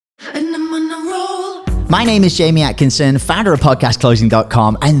My name is Jamie Atkinson, founder of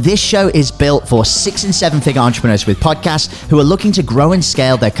podcastclosing.com, and this show is built for 6 and 7 figure entrepreneurs with podcasts who are looking to grow and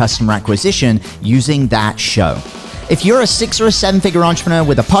scale their customer acquisition using that show. If you're a 6 or a 7 figure entrepreneur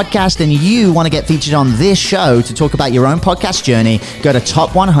with a podcast and you want to get featured on this show to talk about your own podcast journey, go to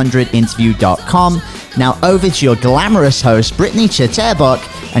top100interview.com. Now over to your glamorous host, Brittany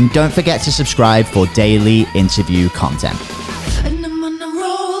Chatterbok, and don't forget to subscribe for daily interview content.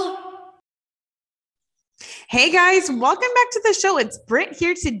 Hey guys, welcome back to the show. It's Britt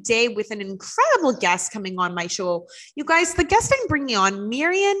here today with an incredible guest coming on my show. You guys, the guest I'm bringing on,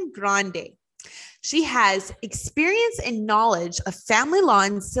 Marian Grande. She has experience and knowledge of family law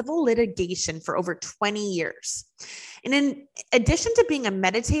and civil litigation for over 20 years. And in addition to being a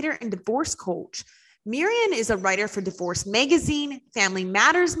meditator and divorce coach, Marian is a writer for Divorce Magazine, Family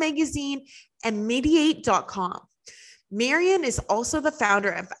Matters Magazine, and Mediate.com. Marian is also the founder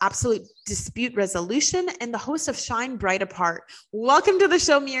of Absolute Dispute Resolution and the host of Shine Bright Apart. Welcome to the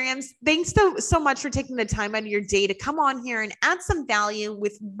show, Marian. Thanks so much for taking the time out of your day to come on here and add some value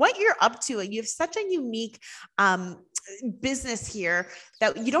with what you're up to. You have such a unique business here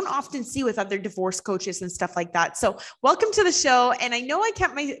that you don't often see with other divorce coaches and stuff like that. So welcome to the show. And I know I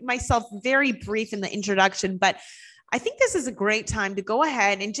kept myself very brief in the introduction, but I think this is a great time to go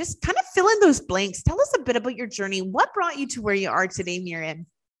ahead and just kind of fill in those blanks. Tell us a bit about your journey. What brought you to where you are today, Marian?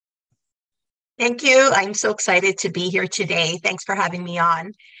 Thank you. I'm so excited to be here today. Thanks for having me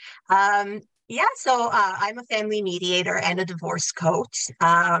on. I'm a family mediator and a divorce coach.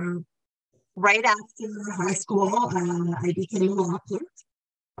 Right after high school, I became a law clerk.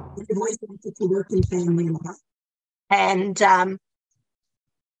 I always wanted to work in family law.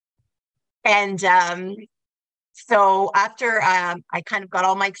 So after I kind of got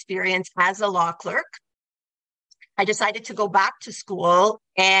all my experience as a law clerk, I decided to go back to school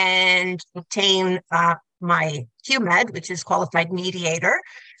and obtain my QMed, which is Qualified Mediator,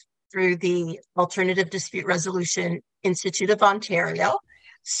 through the Alternative Dispute Resolution Institute of Ontario.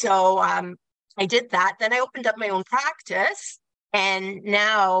 So I did that. Then I opened up my own practice. And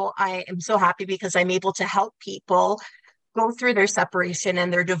now I am so happy because I'm able to help people go through their separation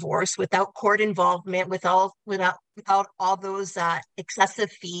and their divorce without court involvement, without all those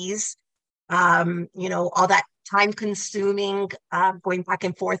excessive fees, all that time consuming, going back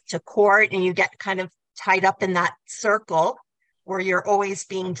and forth to court, and you get kind of tied up in that circle where you're always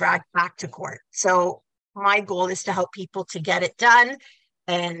being dragged back to court. So my goal is to help people to get it done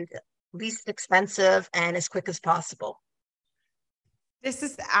and least expensive and as quick as possible. This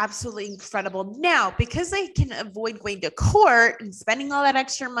is absolutely incredible. Now, because I can avoid going to court and spending all that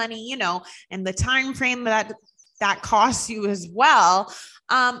extra money, and the time frame that costs you as well,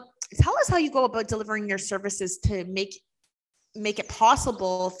 tell us how you go about delivering your services to make it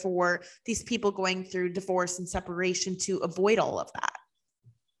possible for these people going through divorce and separation to avoid all of that.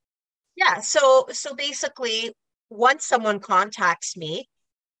 Yeah. So basically, once someone contacts me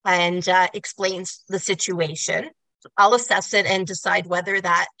and explains the situation, I'll assess it and decide whether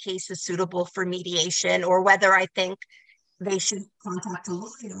that case is suitable for mediation or whether I think they should contact a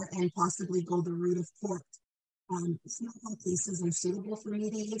lawyer and possibly go the route of court. Some cases are suitable for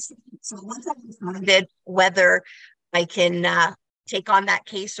mediation. So once I've decided whether I can take on that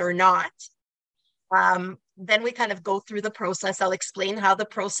case or not, then we kind of go through the process. I'll explain how the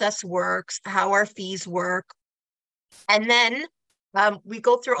process works, how our fees work, and then we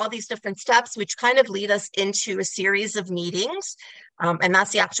go through all these different steps, which kind of lead us into a series of meetings. And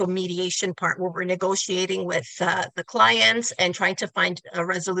that's the actual mediation part where we're negotiating with the clients and trying to find a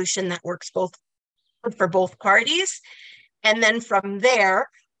resolution that works for both parties. And then from there,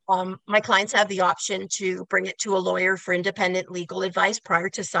 my clients have the option to bring it to a lawyer for independent legal advice prior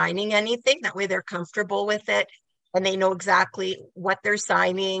to signing anything. That way they're comfortable with it and they know exactly what they're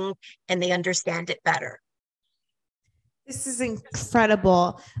signing and they understand it better. This is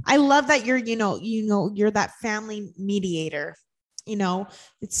incredible. I love that you're that family mediator.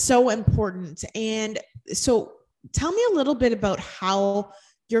 It's so important. And so tell me a little bit about how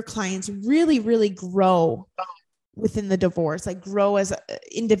your clients really, really grow within the divorce, like grow as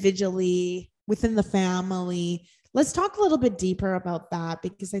individually within the family. Let's talk a little bit deeper about that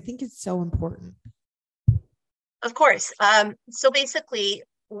because I think it's so important. Of course. So basically,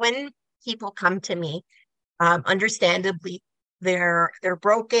 when people come to me, understandably, they're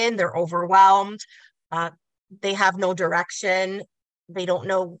broken, they're overwhelmed, they have no direction, they don't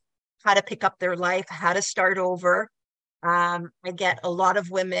know how to pick up their life, how to start over. I get a lot of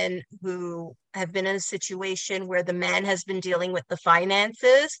women who have been in a situation where the man has been dealing with the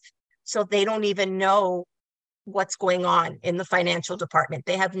finances, so they don't even know what's going on in the financial department.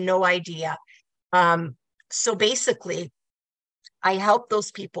 They have no idea. So basically, I help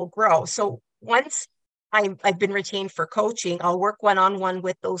those people grow. So once I've been retained for coaching, I'll work one-on-one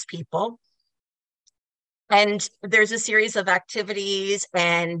with those people. And there's a series of activities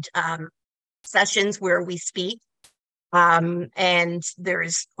and sessions where we speak. And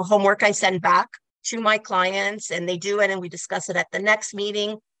there's a homework I send back to my clients, and they do it, and we discuss it at the next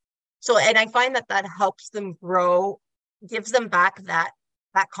meeting. So, and I find that that helps them grow, gives them back that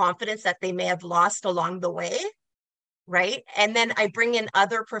confidence that they may have lost along the way, right? And then I bring in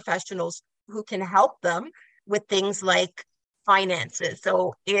other professionals who can help them with things like finances.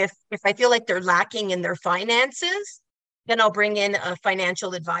 So if I feel like they're lacking in their finances, then I'll bring in a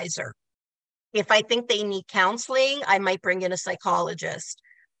financial advisor. If I think they need counseling, I might bring in a psychologist.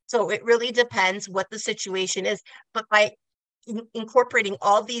 So it really depends what the situation is. But by incorporating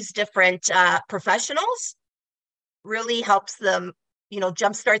all these different professionals really helps them,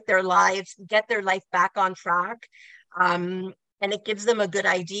 jumpstart their lives, get their life back on track. And it gives them a good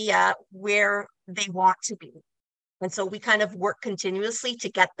idea where they want to be. And so we kind of work continuously to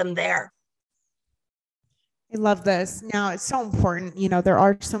get them there. I love this. Now, it's so important. There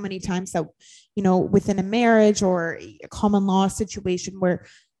are so many times that, within a marriage or a common law situation where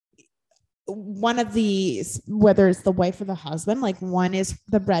one of these, whether it's the wife or the husband, like one is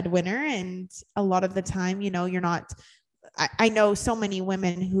the breadwinner. And a lot of the time, you're not, I know so many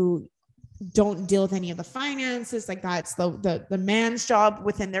women who don't deal with any of the finances, like that's the man's job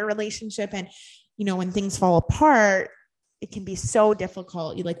within their relationship. And, when things fall apart, it can be so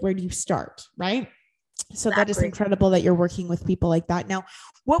difficult. Like, where do you start? Right. So Exactly. That is incredible that you're working with people like that. Now,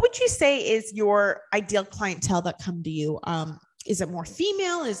 what would you say is your ideal clientele that come to you? Is it more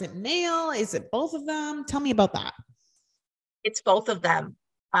female? Is it male? Is it both of them? Tell me about that. It's both of them.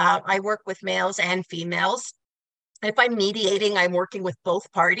 I work with males and females. If I'm mediating, I'm working with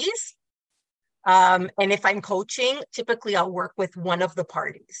both parties. And if I'm coaching, typically I'll work with one of the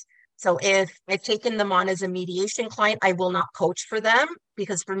parties. So if I've taken them on as a mediation client, I will not coach for them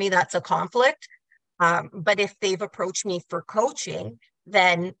because for me, that's a conflict. But if they've approached me for coaching,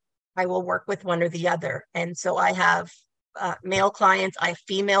 then I will work with one or the other. And so I have male clients, I have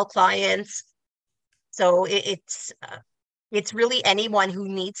female clients. So it's really anyone who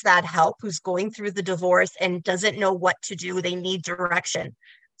needs that help, who's going through the divorce and doesn't know what to do. They need direction.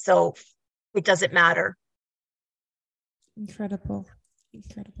 So it doesn't matter. Incredible.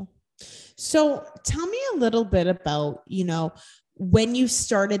 So tell me a little bit about, when you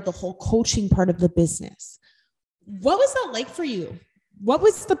started the whole coaching part of the business. What was that like for you? What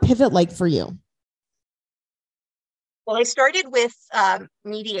was the pivot like for you? Well, I started with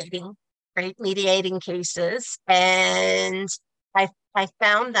mediating, right? Mediating cases. And I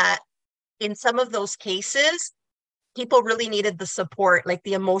found that in some of those cases, people really needed the support, like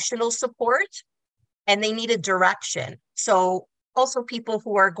the emotional support, and they needed direction. So also people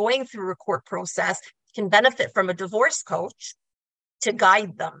who are going through a court process can benefit from a divorce coach to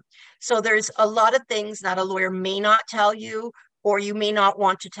guide them. So there's a lot of things that a lawyer may not tell you, or you may not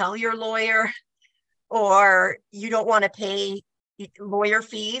want to tell your lawyer, or you don't want to pay lawyer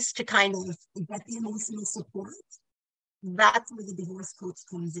fees to kind of get the emotional support. That's where the divorce coach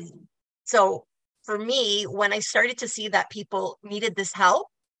comes in. So for me, when I started to see that people needed this help,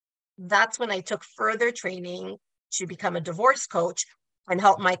 that's when I took further training to become a divorce coach and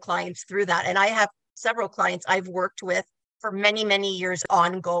help my clients through that. And I have several clients I've worked with for many, many years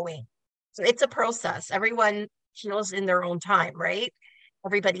ongoing. So it's a process. Everyone heals in their own time, right?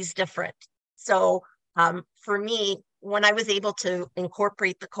 Everybody's different. So for me, when I was able to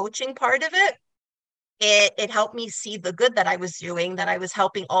incorporate the coaching part of it, it helped me see the good that I was doing, that I was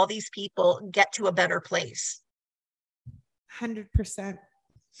helping all these people get to a better place. 100%.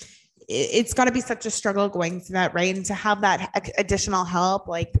 It's got to be such a struggle going through that, right? And to have that additional help,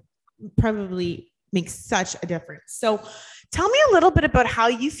 like, probably makes such a difference. So tell me a little bit about how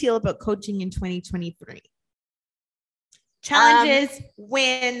you feel about coaching in 2023. Challenges,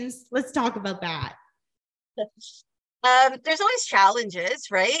 wins. Let's talk about that. There's always challenges,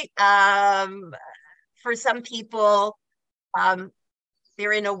 right? For some people,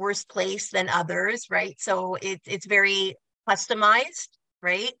 they're in a worse place than others, right? So it's very customized,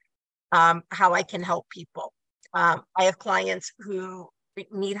 right? How I can help people. I have clients who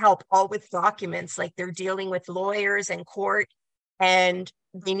need help all with documents, like they're dealing with lawyers and court, and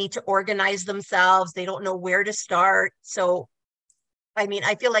they need to organize themselves. They don't know where to start. So, I mean,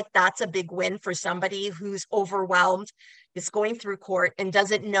 I feel like that's a big win for somebody who's overwhelmed, is going through court and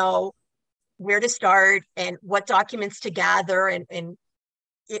doesn't know where to start and what documents to gather. And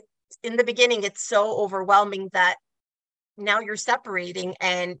it, in the beginning, it's so overwhelming that now you're separating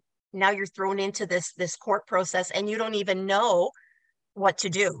and now you're thrown into this court process and you don't even know what to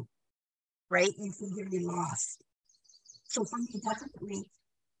do, right? You feel very lost. So for me, definitely,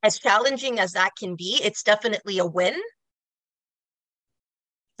 as challenging as that can be, it's definitely a win.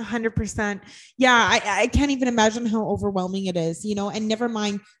 100%. Yeah, I can't even imagine how overwhelming it is, and never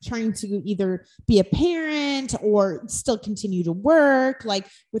mind trying to either be a parent or still continue to work, like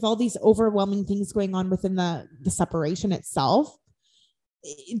with all these overwhelming things going on within the separation itself.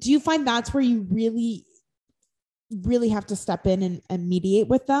 Do you find that's where you really, really have to step in and mediate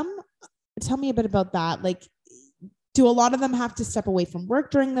with them? Tell me a bit about that. Like, do a lot of them have to step away from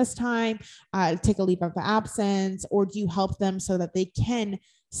work during this time, take a leave of absence, or do you help them so that they can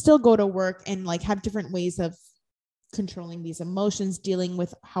still go to work and like have different ways of controlling these emotions, dealing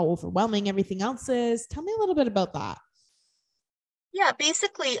with how overwhelming everything else is? Tell me a little bit about that. Yeah,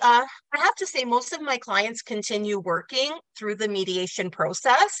 basically, I have to say most of my clients continue working through the mediation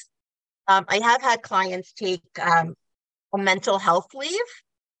process. I have had clients take a mental health leave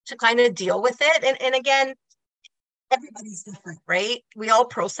to kind of deal with it. And again, everybody's different, right? We all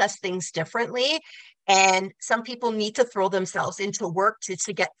process things differently. And some people need to throw themselves into work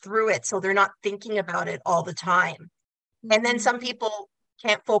to get through it, so they're not thinking about it all the time. Mm-hmm. And then some people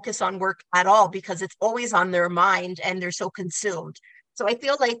can't focus on work at all because it's always on their mind and they're so consumed. So I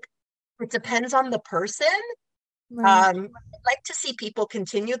feel like it depends on the person. Right. I'd like to see people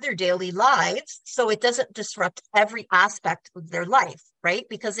continue their daily lives so it doesn't disrupt every aspect of their life, right?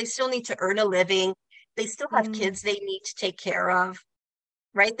 Because they still need to earn a living. They still have kids they need to take care of,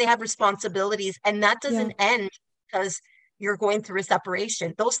 right? They have responsibilities, and that doesn't end because you're going through a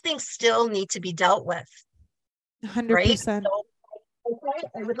separation. Those things still need to be dealt with. 100%. Right? So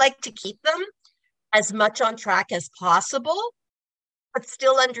I would like to keep them as much on track as possible, but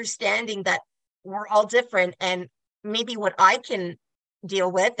still understanding that we're all different, and maybe what I can deal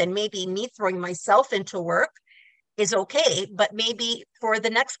with and maybe me throwing myself into work is okay, but maybe for the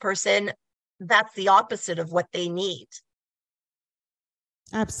next person, that's the opposite of what they need.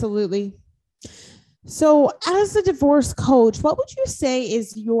 Absolutely. So as a divorce coach, what would you say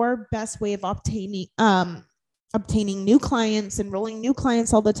is your best way of obtaining new clients, enrolling new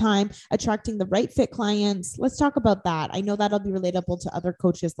clients all the time, attracting the right fit clients? Let's talk about that. I know that'll be relatable to other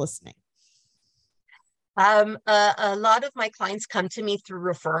coaches listening. A lot of my clients come to me through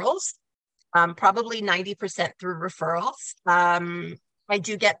referrals, probably 90% through referrals. I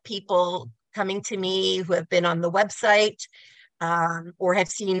do get people coming to me who have been on the website or have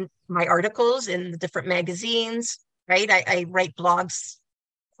seen my articles in the different magazines, right? I write blogs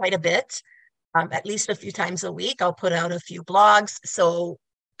quite a bit, at least a few times a week. I'll put out a few blogs. So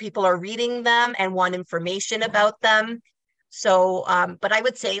people are reading them and want information about them. So, but I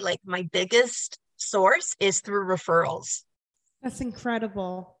would say like my biggest source is through referrals. That's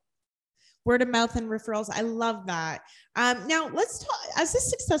incredible. Word of mouth and referrals. I love that. Now let's talk, as a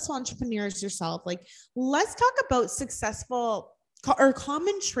successful entrepreneur as yourself, like let's talk about successful or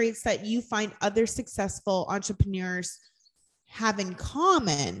common traits that you find other successful entrepreneurs have in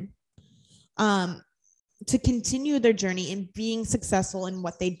common to continue their journey in being successful in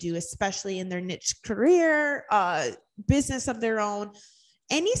what they do, especially in their niche career, business of their own.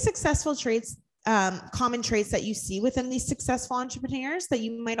 Any successful traits, common traits that you see within these successful entrepreneurs that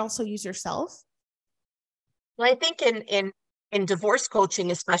you might also use yourself? Well, I think in divorce coaching,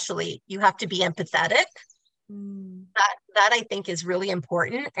 especially, you have to be empathetic. That I think is really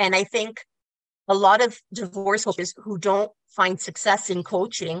important. And I think a lot of divorce coaches who don't find success in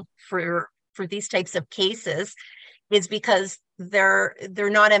coaching for these types of cases is because they're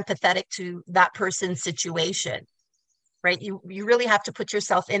not empathetic to that person's situation, right? You really have to put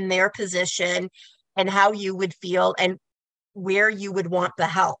yourself in their position and how you would feel and where you would want the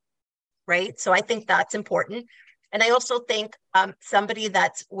help, right? So I think that's important. And I also think somebody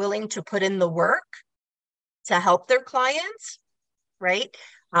that's willing to put in the work to help their clients, right?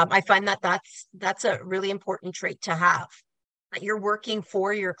 I find that that's a really important trait to have, that you're working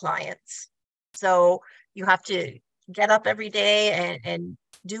for your clients. So you have to get up every day and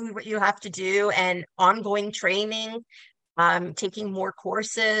do what you have to do, and ongoing training, taking more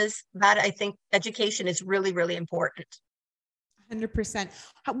courses. That I think education is really, really important. 100%.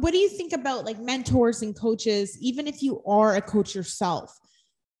 What do you think about like mentors and coaches, even if you are a coach yourself?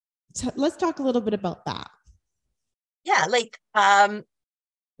 Let's talk a little bit about that. Yeah, like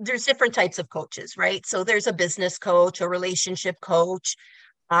there's different types of coaches, right? So there's a business coach, a relationship coach,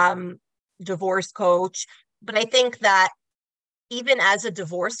 divorce coach. But I think that even as a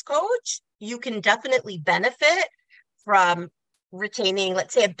divorce coach, you can definitely benefit from retaining,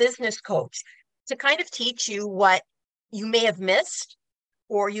 let's say, a business coach to kind of teach you what you may have missed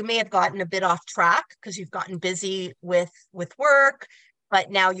or you may have gotten a bit off track because you've gotten busy with work, but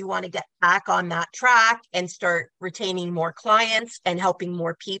now you want to get back on that track and start retaining more clients and helping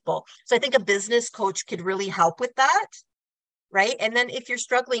more people. So I think a business coach could really help with that, right? And then if you're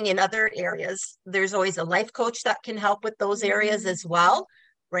struggling in other areas, there's always a life coach that can help with those areas as well,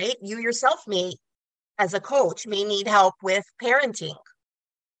 right? You yourself may, as a coach, may need help with parenting,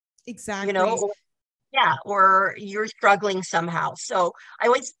 Exactly. Yeah, or you're struggling somehow. So I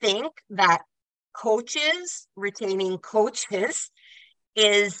always think that retaining coaches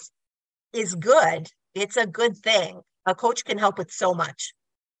is good. It's a good thing. A coach can help with so much.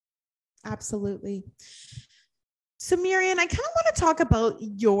 Absolutely. So Marian, I kind of want to talk about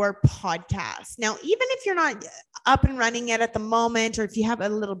your podcast. Now, even if you're not up and running it at the moment, or if you have a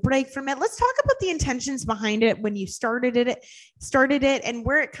little break from it, let's talk about the intentions behind it when you started it and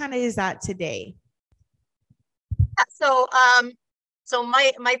where it kind of is at today. So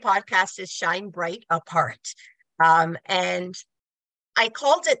my podcast is Shine Bright Apart. And I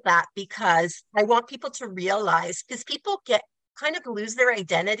called it that because I want people to realize, because people kind of lose their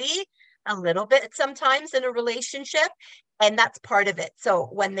identity a little bit sometimes in a relationship, and that's part of it. So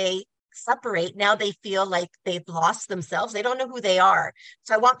when they separate, now they feel like they've lost themselves. They don't know who they are.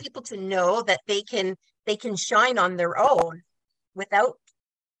 So I want people to know that they can shine on their own without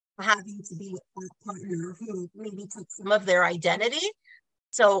having to be with a partner who maybe took some of their identity.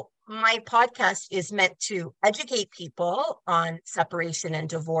 So my podcast is meant to educate people on separation and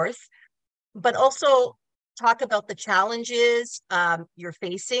divorce, but also talk about the challenges you're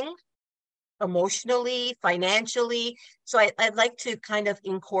facing emotionally, financially. So I'd like to kind of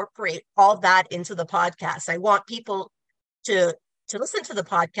incorporate all that into the podcast. I want people to listen to the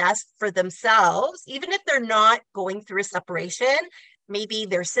podcast for themselves, even if they're not going through a separation. Maybe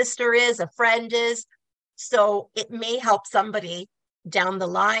their sister is, a friend is. So it may help somebody down the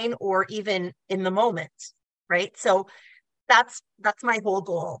line or even in the moment, right? So that's my whole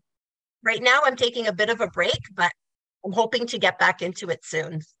goal. Right now, I'm taking a bit of a break, but I'm hoping to get back into it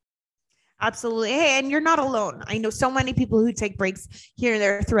soon. Absolutely. Hey, and you're not alone. I know so many people who take breaks here and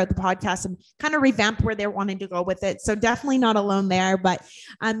there throughout the podcast and kind of revamp where they're wanting to go with it. So definitely not alone there. But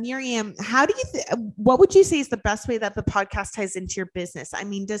Miriam, how do you, what would you say is the best way that the podcast ties into your business? I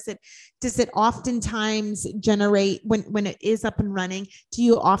mean, does it oftentimes generate when it is up and running? Do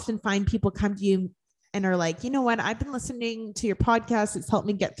you often find people come to you and are like, you know what, I've been listening to your podcast. It's helped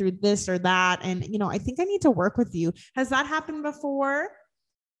me get through this or that. And, I think I need to work with you. Has that happened before?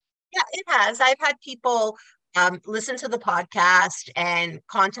 Yeah, it has. I've had people listen to the podcast and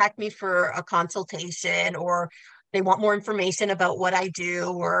contact me for a consultation, or they want more information about what I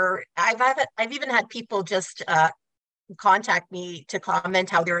do. Or I've even had people just contact me to comment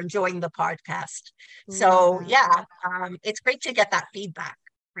how they're enjoying the podcast. So yeah, it's great to get that feedback.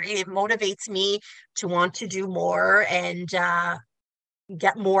 Right? It motivates me to want to do more and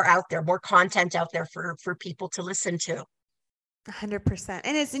get more out there, more content out there for people to listen to. 100%.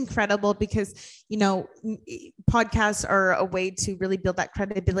 And it's incredible because, podcasts are a way to really build that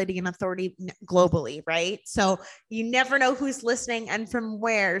credibility and authority globally, right? So you never know who's listening and from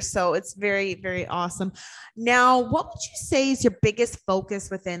where. So it's very, very awesome. Now, what would you say is your biggest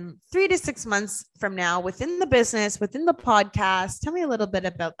focus within 3 to 6 months from now, within the business, within the podcast? Tell me a little bit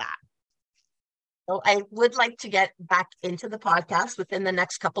about that. So I would like to get back into the podcast within the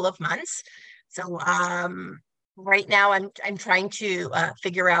next couple of months. So, right now, I'm trying to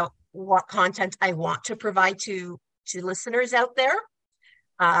figure out what content I want to provide to listeners out there.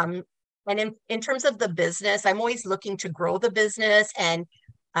 And in terms of the business, I'm always looking to grow the business and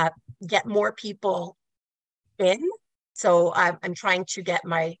get more people in. So I'm trying to get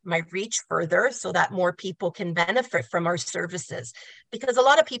my reach further so that more people can benefit from our services, because a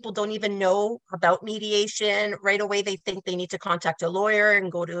lot of people don't even know about mediation. Right away, they think they need to contact a lawyer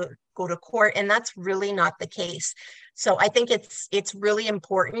and go to court, and that's really not the case. So I think it's really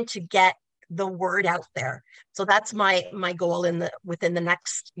important to get the word out there. So that's my goal within the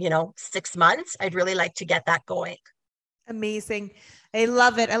next 6 months. I'd really like to get that going. Amazing. I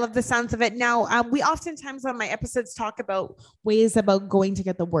love it. I love the sounds of it. Now, we oftentimes on my episodes talk about ways about going to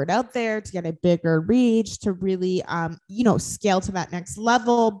get the word out there, to get a bigger reach, to really, scale to that next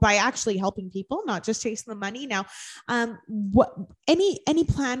level by actually helping people, not just chasing the money. Now, what any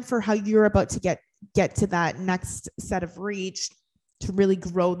plan for how you're about to get to that next set of reach to really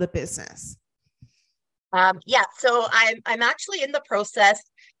grow the business? Yeah. So I'm actually in the process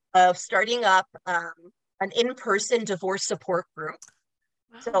of starting up an in-person divorce support group.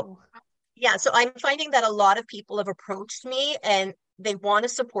 Wow. So yeah, so I'm finding that a lot of people have approached me and they want a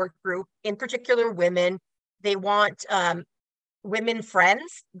support group, in particular women. They want women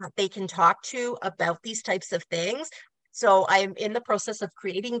friends that they can talk to about these types of things. So I'm in the process of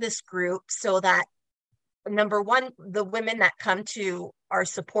creating this group so that, number one, the women that come to our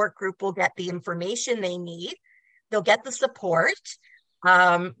support group will get the information they need. They'll get the support,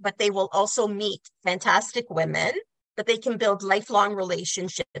 but they will also meet fantastic women that they can build lifelong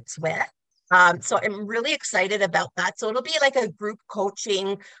relationships with. So I'm really excited about that. So it'll be like a group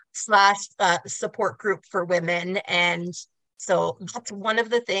coaching slash support group for women. And so that's one of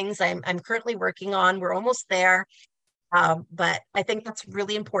the things I'm currently working on. We're almost there. But I think that's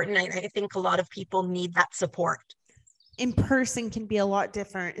really important. I think a lot of people need that support. In person can be a lot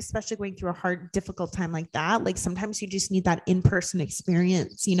different, especially going through a hard, difficult time like that. Like sometimes you just need that in-person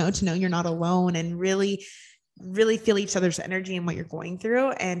experience, to know you're not alone and really, really feel each other's energy and what you're going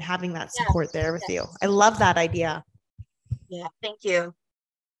through and having that support there with you. I love that idea. Yeah. Thank you.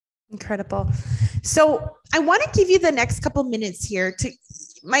 Incredible. So I want to give you the next couple minutes here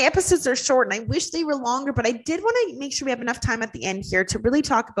my episodes are short and I wish they were longer, but I did want to make sure we have enough time at the end here to really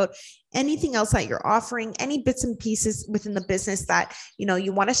talk about anything else that you're offering, any bits and pieces within the business that,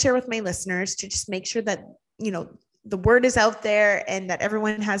 you want to share with my listeners to just make sure that, the word is out there and that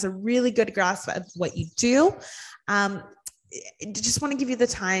everyone has a really good grasp of what you do. Just want to give you the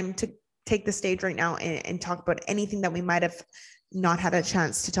time to take the stage right now and talk about anything that we might have not had a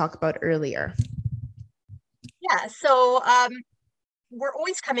chance to talk about earlier. Yeah. So, we're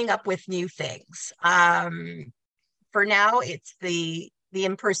always coming up with new things. For now, it's the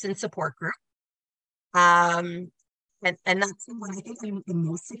in-person support group. And that's the one I think I'm the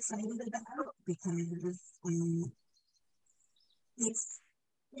most excited about because it's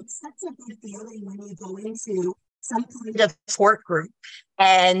such a good feeling when you go into some kind of support group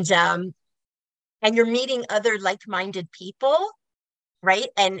and you're meeting other like-minded people, right?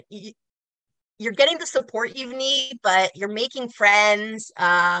 And you're getting the support you need, but you're making friends.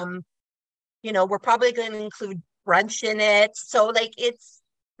 We're probably going to include brunch in it. So like it's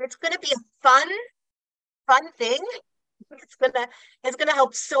going to be a fun thing. It's gonna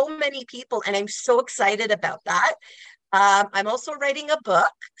help so many people, and I'm so excited about that. I'm also writing a book,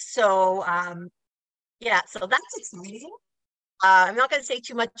 so so that's exciting. I'm not going to say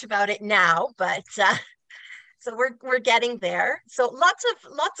too much about it now, but so we're getting there. So lots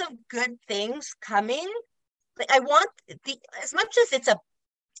of good things coming. I want as much as it's a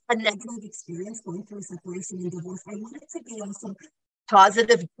negative experience going through a separation and divorce, I want it to be also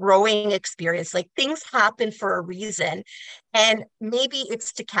positive growing experience. Like things happen for a reason, and maybe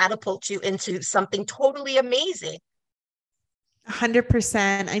it's to catapult you into something totally amazing.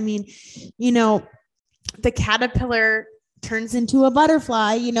 100%. I mean, the caterpillar turns into a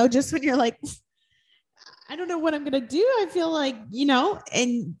butterfly, just when you're like, I don't know what I'm going to do. I feel like,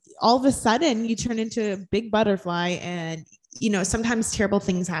 and all of a sudden you turn into a big butterfly and, sometimes terrible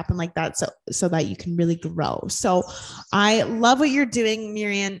things happen like that. So that you can really grow. So I love what you're doing,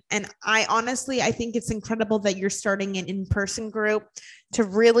 Marian. And I think it's incredible that you're starting an in-person group to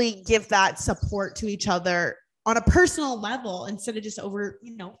really give that support to each other on a personal level instead of just over,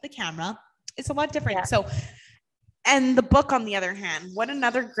 the camera. It's a lot different. Yeah. So, and the book, on the other hand, what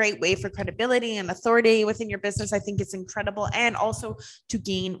another great way for credibility and authority within your business. I think it's incredible. And also to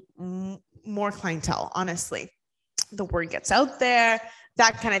gain more clientele, honestly. The word gets out there,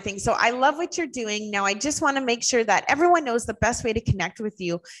 that kind of thing. So I love what you're doing. Now, I just want to make sure that everyone knows the best way to connect with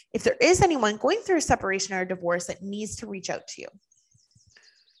you. If there is anyone going through a separation or a divorce that needs to reach out to you.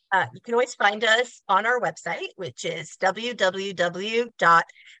 You can always find us on our website, which is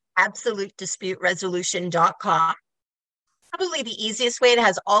www.absolutedisputeresolution.com. Probably the easiest way. It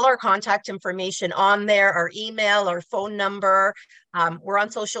has all our contact information on there, our email, our phone number. We're on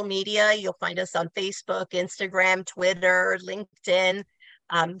social media. You'll find us on Facebook, Instagram, Twitter, LinkedIn.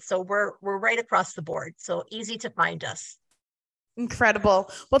 So we're right across the board. So easy to find us.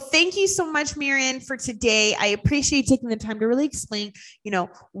 Incredible. Well, thank you so much, Marian, for today. I appreciate taking the time to really explain,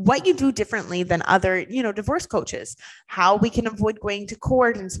 what you do differently than other, divorce coaches, how we can avoid going to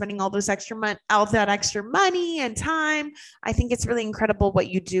court and spending all that extra money and time. I think it's really incredible what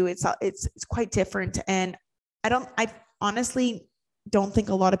you do. It's quite different. And I honestly don't think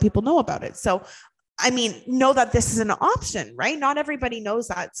a lot of people know about it. So know that this is an option, right? Not everybody knows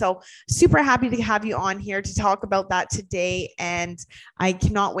that. So super happy to have you on here to talk about that today. And I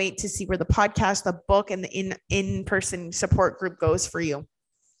cannot wait to see where the podcast, the book, and the in-person support group goes for you. Thank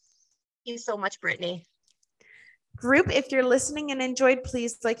you so much, Brittany. Group, if you're listening and enjoyed,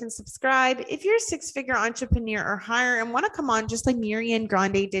 please like and subscribe. If you're a six-figure entrepreneur or higher and want to come on just like Marian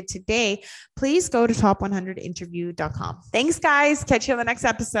Grande did today, please go to top100interview.com. Thanks, guys. Catch you on the next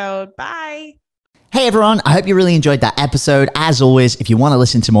episode. Bye. Hey everyone, I hope you really enjoyed that episode. As always, if you want to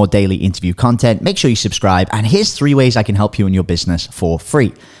listen to more daily interview content, make sure you subscribe. And here's 3 ways I can help you in your business for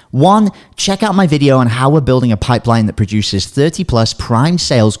free. 1, check out my video on how we're building a pipeline that produces 30 plus prime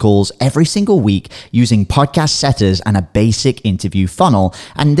sales calls every single week using podcast setters and a basic interview funnel.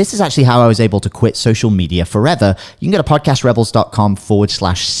 And this is actually how I was able to quit social media forever. You can go to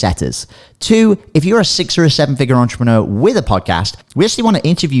podcastrebels.com/setters. 2, if you're a 6 or a 7 figure entrepreneur with a podcast, we actually want to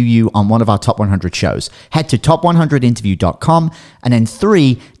interview you on one of our top 100 shows. Head to top100interview.com. And then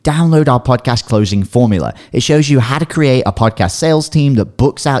 3, download our podcast closing formula. It shows you how to create a podcast sales team that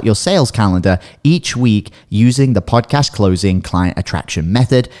books out your sales calendar each week using the podcast closing client attraction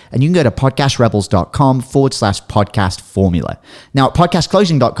method. And you can go to podcastrebels.com/podcast formula. Now at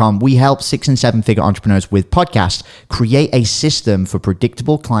podcastclosing.com, we help 6 and 7 figure entrepreneurs with podcasts create a system for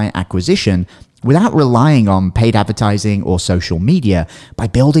predictable client acquisition without relying on paid advertising or social media by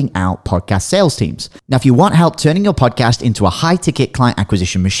building out podcast sales teams. Now, if you want help turning your podcast into a high-ticket client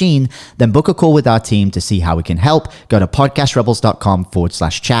acquisition machine, then book a call with our team to see how we can help. Go to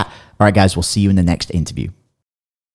podcastrebels.com/chat. All right, guys, we'll see you in the next interview.